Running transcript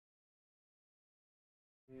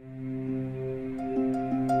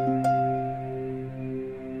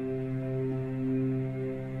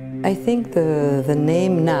I think the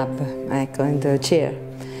name Nub, like in the chair,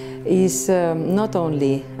 is not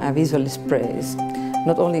only a visual expression,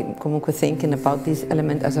 not only comunque thinking about this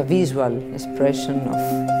element as a visual expression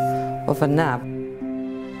of a nub.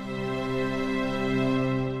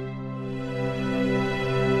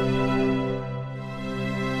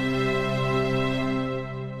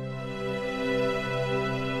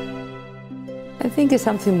 I think it's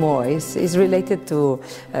something more. It's related to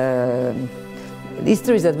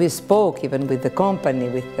histories that we spoke even with the company,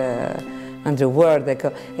 with Andrew Ward.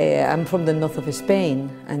 I'm from the north of Spain,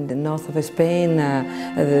 and the north of Spain,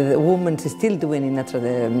 the women is still doing in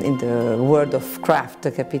the world of craft.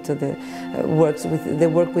 Capito, they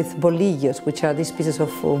work with bolillos, which are these pieces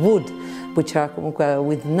of wood, which are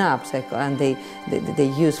with knobs, and they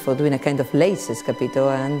use for doing a kind of laces, capito,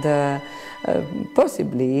 and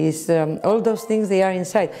possibly is all those things they are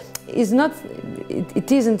inside. It's not.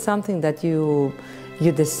 It isn't something that you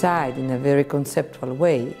decide in a very conceptual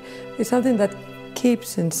way. It's something that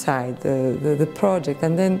keeps inside the project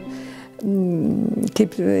and then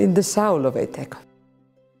keeps in the soul of it.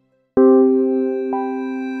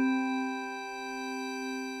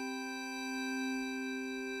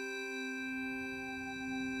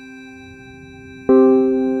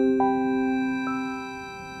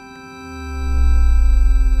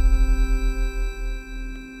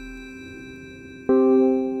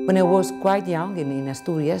 When I was quite young in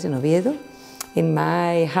Asturias, in Oviedo, in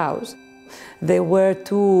my house, there were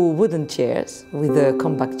two wooden chairs with the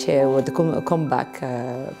comeback chair or the comeback,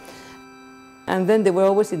 and then they were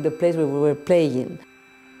always in the place where we were playing.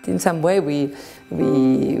 In some way, we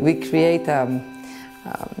create a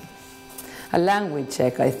language,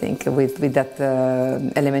 I think, with that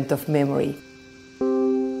element of memory.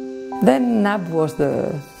 Then Nub was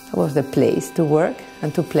the place to work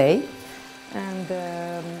and to play. And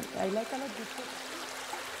I like a lot this.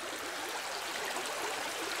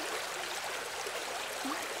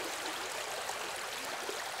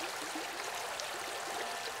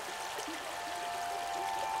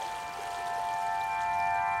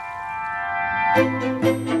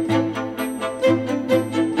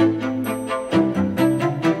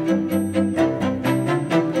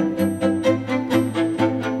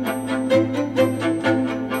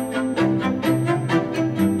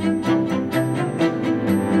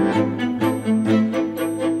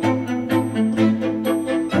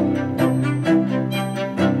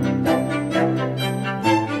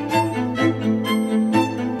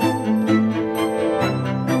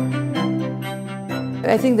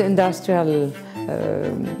 I think the industrial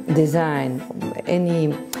design,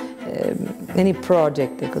 any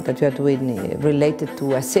project that you are doing related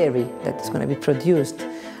to a series that is going to be produced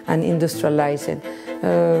and industrialized,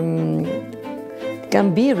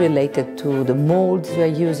 can be related to the molds you are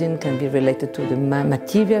using, can be related to the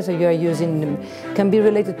materials that you are using, can be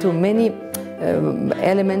related to many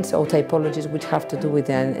elements or typologies which have to do with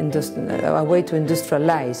a way to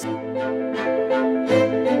industrialize.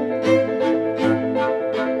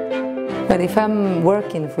 But if I'm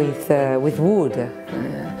working with wood,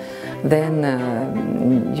 then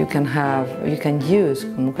you can use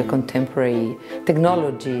contemporary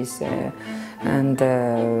technologies and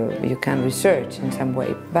you can research in some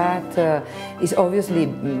way. But it's obviously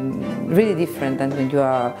really different than when you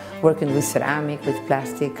are working with ceramic, with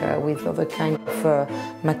plastic, with other kind of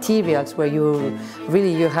materials where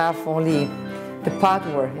you have only the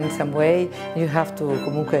partner in some way. You have to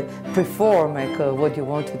perform what you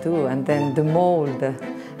want to do, and then the mold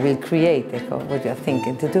will create what you are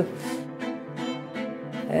thinking to do.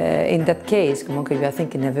 In that case, you are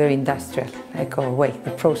thinking in a very industrial way.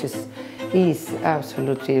 The process is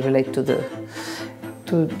absolutely related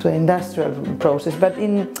to the industrial process. But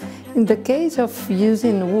in the case of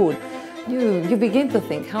using wood, you begin to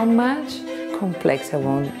think how much complex I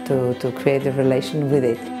want to create a relation with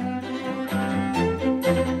it.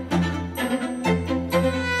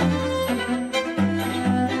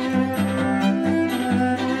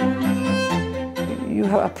 You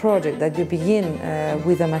have a project that you begin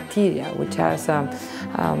with a material which has a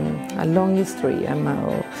long history,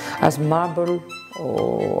 as marble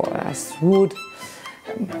or as wood.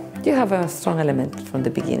 You have a strong element from the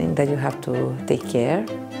beginning that you have to take care.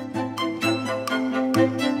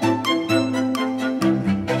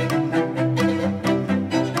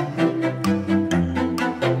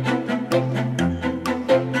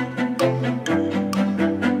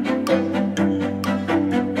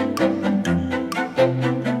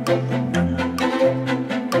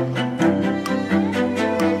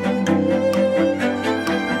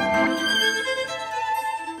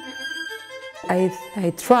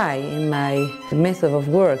 I try in my method of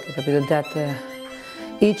work that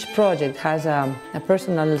each project has a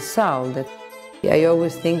personal soul. I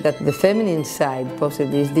always think that the feminine side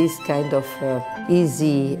possibly is this kind of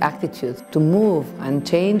easy attitude to move and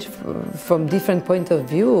change from different point of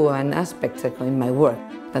view and aspects in my work.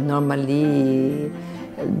 That normally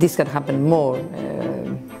this can happen more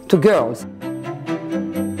to girls.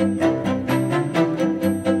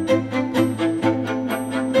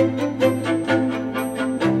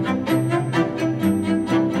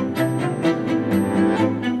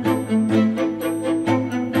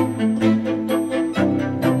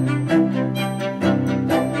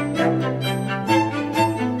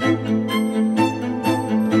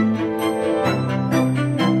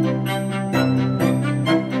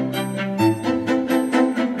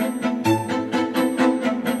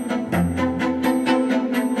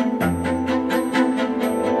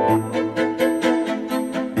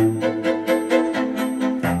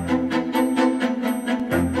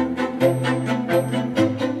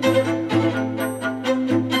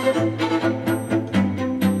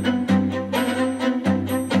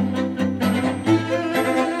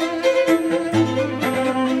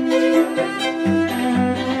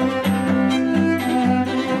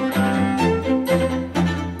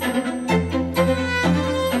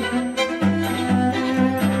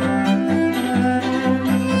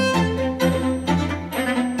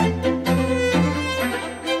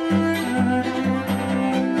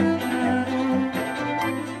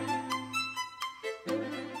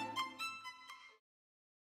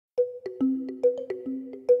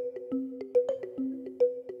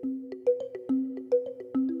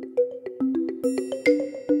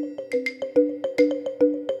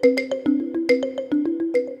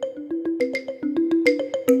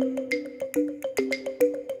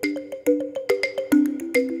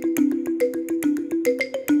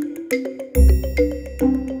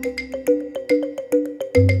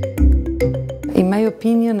 In my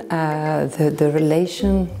opinion, the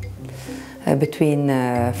relation between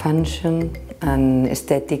function and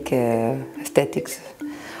aesthetics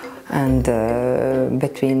and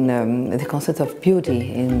between the concept of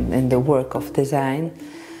beauty in the work of design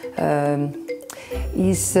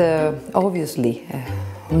is obviously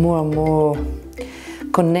more and more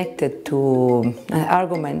connected to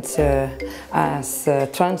arguments as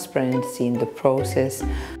transparency in the process.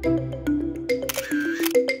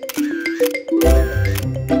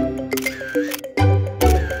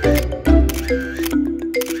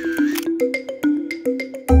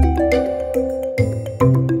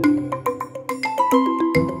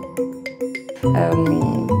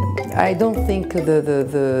 I don't think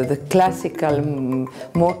the classical,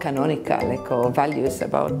 more canonical values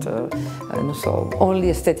about only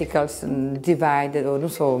aestheticals divided, or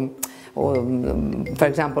for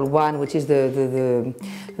example, one which is the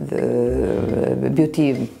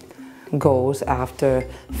beauty goes after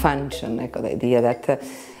function, the idea that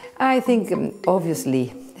I think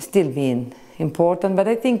obviously still being important, but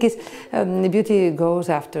I think beauty goes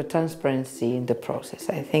after transparency in the process.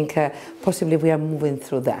 I think possibly we are moving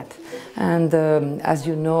through that. And as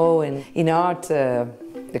you know, in art,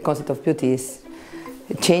 the concept of beauty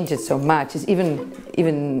changes so much. It's even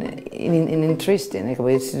interesting.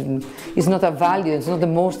 It's not a value. It's not the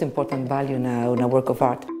most important value now in a work of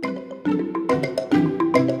art.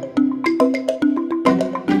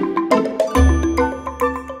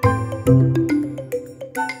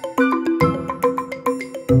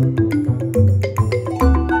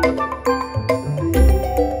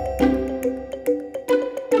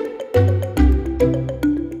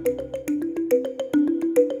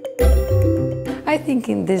 I think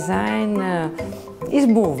in design is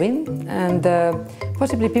moving, and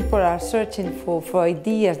possibly people are searching for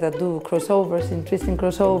ideas that do crossovers, interesting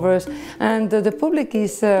crossovers, and the public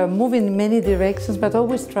is moving in many directions, but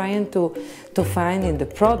always trying to find in the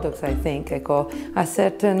products, I think, a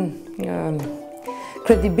certain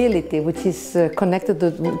credibility which is connected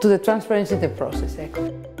to the transparency of the process.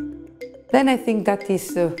 Then I think that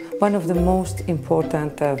is one of the most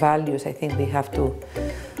important values I think we have to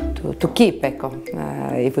keep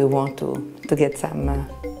if we want to get some a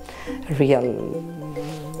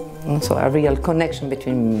real connection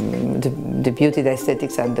between the beauty, the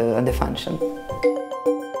aesthetics and the function.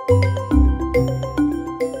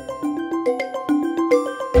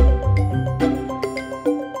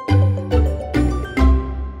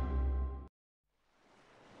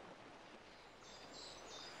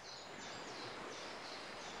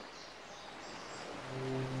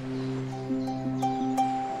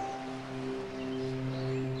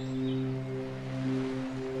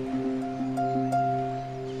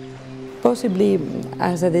 Possibly,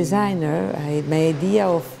 as a designer, my idea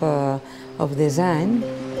of design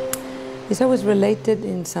is always related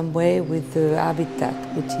in some way with the habitat,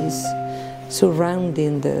 which is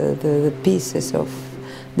surrounding the pieces of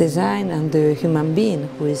design and the human being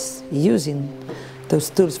who is using those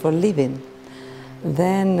tools for living.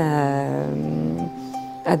 Then,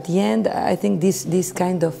 at the end, I think this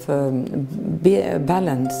kind of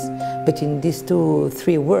balance between these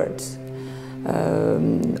three words,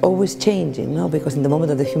 always changing, no? Because in the moment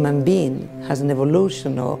that the human being has an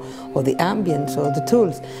evolution, or the ambience, or the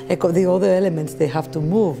tools, the other elements, they have to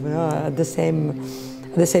move, you know, at the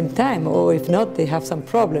same time, or if not, they have some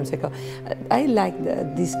problems. I like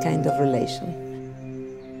this kind of relation.